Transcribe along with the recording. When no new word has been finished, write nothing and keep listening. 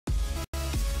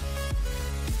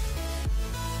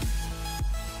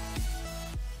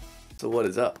So what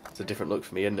is up? It's a different look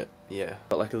for me, isn't it? Yeah,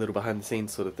 but like a little behind the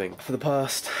scenes sort of thing. For the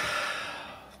past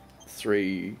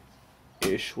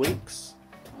 3-ish weeks,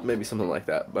 maybe something like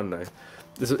that, I don't know.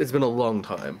 It's been a long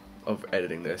time of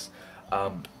editing this.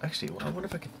 Actually, I wonder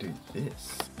if I can do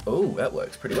this. Oh, that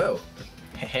works pretty well.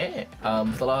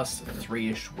 For the last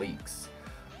 3-ish weeks,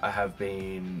 I have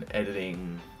been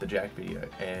editing the Jack video,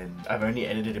 and I've only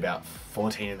edited about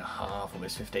 14 and a half,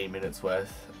 almost 15 minutes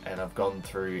worth, and I've gone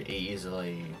through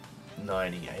easily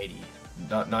 90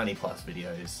 plus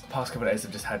videos. The past couple of days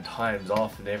I've just had times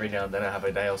off, and every now and then I have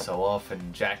a day or so off,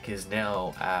 and Jack is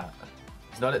now at,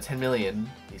 he's not at 10 million,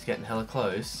 he's getting hella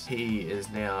close. He is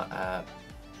now at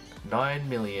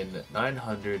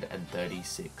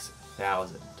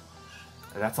 9,936,000,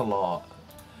 and that's a lot.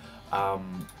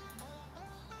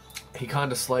 He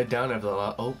kind of slowed down over the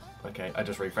last, oh, okay, I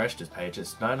just refreshed his page.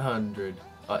 It's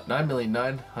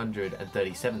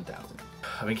 9,937,000.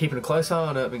 I've been keeping a close eye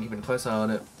on it,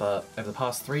 but over the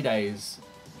past 3 days,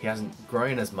 he hasn't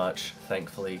grown as much,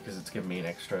 thankfully, because it's given me an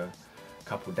extra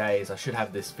couple days. I should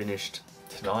have this finished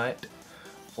tonight,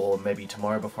 or maybe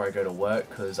tomorrow before I go to work,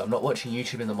 because I'm not watching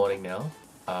YouTube in the morning now,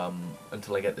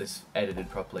 until I get this edited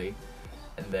properly,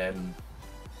 and then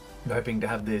I'm hoping to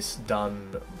have this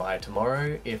done by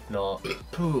tomorrow, if not,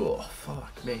 oh,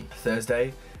 fuck me,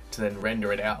 Thursday, to then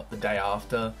render it out the day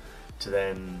after, to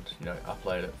then, you know,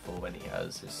 upload it for when he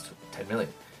has his 10 million.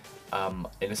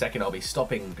 In a second I'll be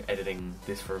stopping editing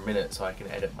this for a minute so I can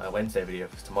edit my Wednesday video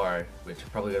for tomorrow, which is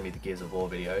probably going to be the Gears of War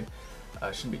video.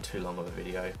 Shouldn't be too long of a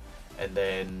video, and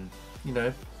then, you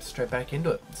know, straight back into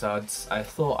it. So I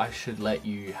thought I should let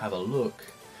you have a look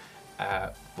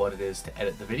at what it is to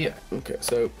edit the video. Okay,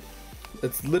 so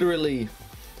it's literally,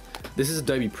 this is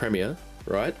Adobe Premiere,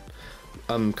 right?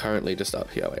 I'm currently just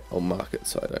up here. Wait, I'll mark it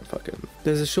so I don't fucking...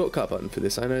 There's a shortcut button for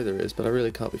this, I know there is, but I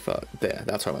really can't be fucked. There,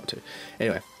 that's what I'm up to.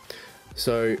 Anyway,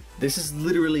 so this is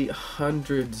literally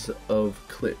hundreds of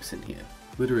clips in here.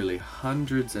 Literally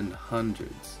hundreds and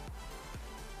hundreds.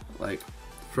 Like,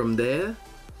 from there,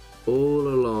 all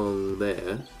along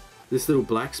there, this little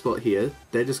black spot here,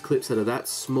 they're just clips that are that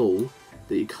small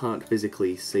that you can't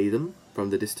physically see them from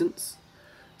the distance.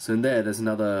 So in there's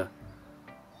another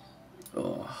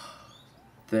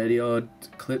 30 odd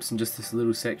clips in just this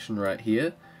little section right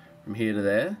here, from here to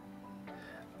there.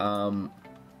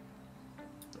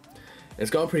 It's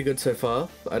gone pretty good so far.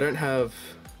 I don't have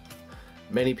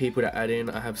many people to add in.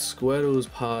 I have Squirtle's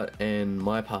part and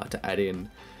my part to add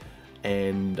in,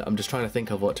 and I'm just trying to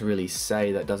think of what to really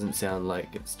say that doesn't sound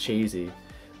like it's cheesy,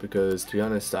 because to be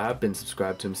honest, I have been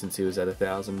subscribed to him since he was at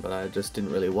 1,000, but I just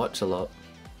didn't really watch a lot.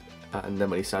 And then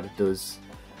when he started to do his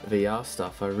VR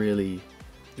stuff, I really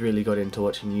got into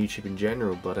watching YouTube in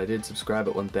general, but I did subscribe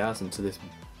at 1,000 to this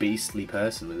beastly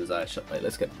person with his eyes shut. Wait,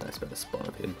 let's get a nice better spot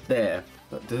of him. There,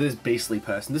 to this beastly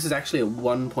person. This is actually at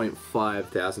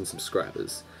 1,500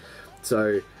 subscribers.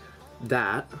 So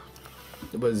that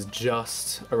was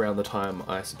just around the time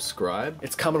I subscribed.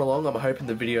 It's coming along. I'm hoping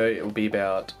the video, it will be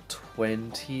about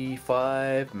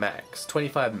 25 max.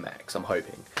 25 max, I'm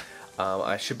hoping.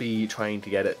 I should be trying to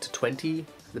get it to 20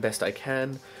 the best I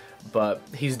can, but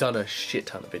he's done a shit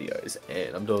ton of videos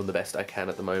and I'm doing the best I can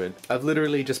at the moment. I've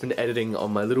literally just been editing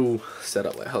on my little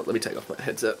setup. Wait, let me take off my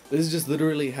headset. This is just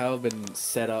literally how I've been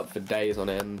set up for days on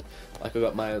end. Like, I've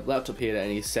got my laptop here to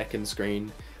any second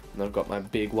screen, and I've got my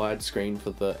big wide screen for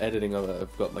the editing of it.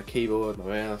 I've got my keyboard, my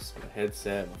mouse, my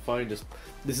headset, my phone. This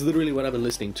is literally what I've been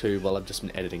listening to while I've just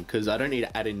been editing, because I don't need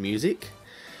to add in music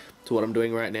to what I'm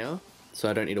doing right now, so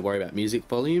I don't need to worry about music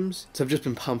volumes. So I've just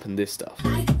been pumping this stuff.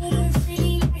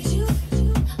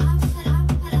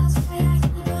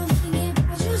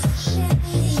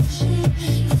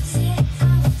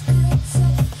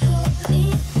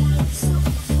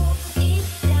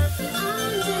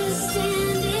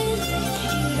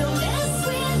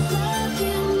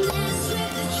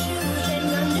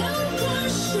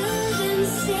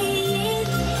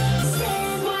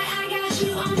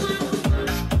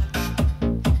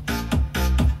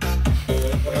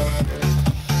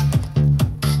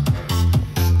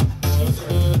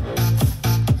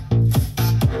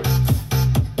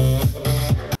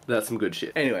 That's some good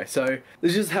shit. Anyway, so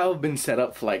this is just how I've been set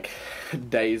up for like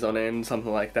days on end,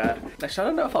 something like that. Actually, I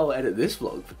don't know if I'll edit this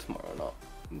vlog for tomorrow or not.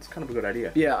 It's kind of a good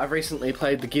idea. Yeah, I've recently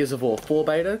played the Gears of War 4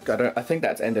 beta. I think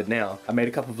that's ended now. I made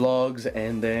a couple vlogs,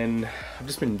 and then I've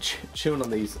just been chilling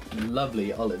on these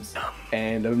lovely olives.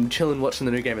 And I'm chilling watching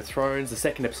the new Game of Thrones. The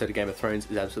second episode of Game of Thrones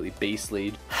is absolutely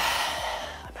beastly.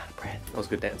 That was a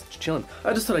good dance. Just chilling.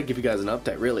 I just thought I'd give you guys an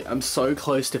update, really. I'm so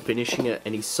close to finishing it,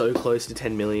 and he's so close to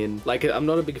 10 million. Like, I'm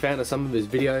not a big fan of some of his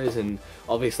videos, and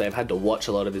obviously I've had to watch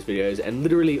a lot of his videos, and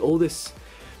literally all this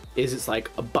is it's like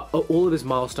all of his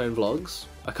milestone vlogs,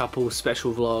 a couple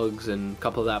special vlogs and a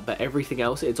couple of that, but everything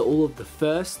else, it's all of the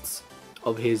firsts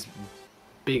of his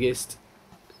biggest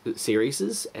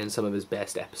series and some of his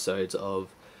best episodes of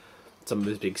some of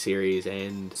his big series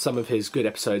and some of his good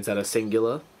episodes that are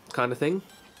singular kind of thing.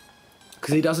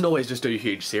 Because he doesn't always just do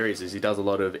huge series, he does a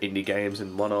lot of indie games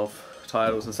and one-off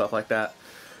titles and stuff like that.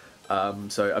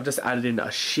 So I've just added in a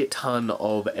shit ton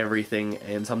of everything,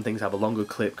 and some things have a longer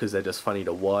clip because they're just funny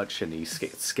to watch and he's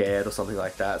scared or something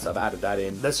like that, so I've added that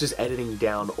in. That's just editing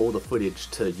down all the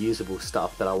footage to usable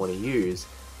stuff that I want to use.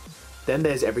 Then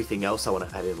there's everything else I want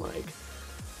to add in, like,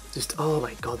 just, oh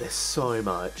my god, there's so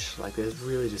much. Like, there's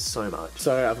really just so much.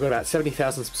 So I've got about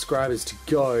 70,000 subscribers to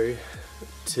go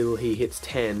till he hits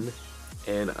 10,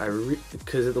 and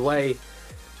because of the way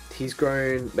he's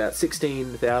grown about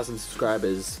 16,000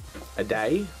 subscribers a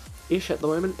day-ish at the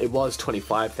moment. It was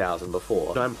 25,000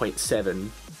 before. 9.7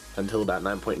 until about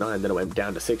 9.9, then it went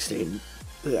down to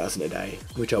 16,000 a day,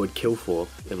 which I would kill for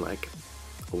in like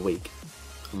a week,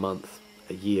 a month,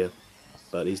 a year.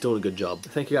 But he's doing a good job.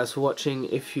 Thank you guys for watching.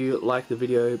 If you like the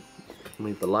video,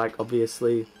 leave the like,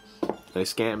 obviously. No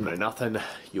scam, no nothing.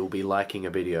 You'll be liking a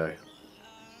video.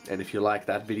 And if you like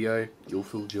that video, you'll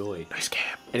feel joy. No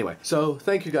scam. Anyway, so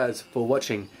thank you guys for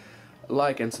watching.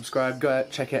 Like and subscribe. Go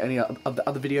out, check out any of the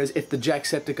other videos. If the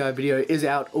Jacksepticeye video is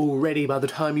out already by the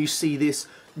time you see this,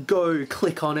 go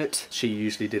click on it. She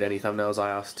usually did any thumbnails I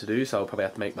asked to do, so I'll probably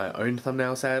have to make my own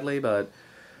thumbnail, sadly, but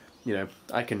you know,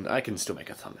 I can still make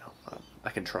a thumbnail. I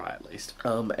can try at least.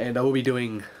 And I will be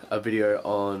doing a video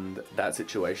on that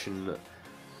situation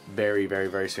very, very,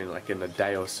 very soon, like in a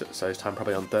day or so's time,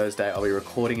 probably on Thursday. I'll be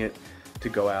recording it to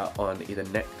go out on either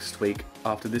next week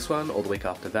after this one or the week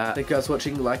after that. Thank you guys for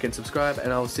watching, like and subscribe,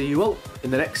 and I'll see you all in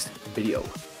the next video.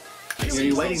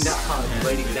 You're waiting that hard, you're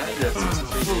waiting that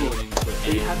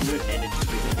you have no energy.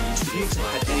 If you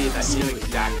had any of that, you know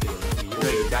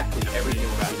exactly everything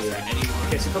about it.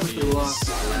 Okay, so probably for the last,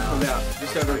 about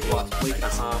just over the last week and a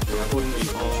half, recording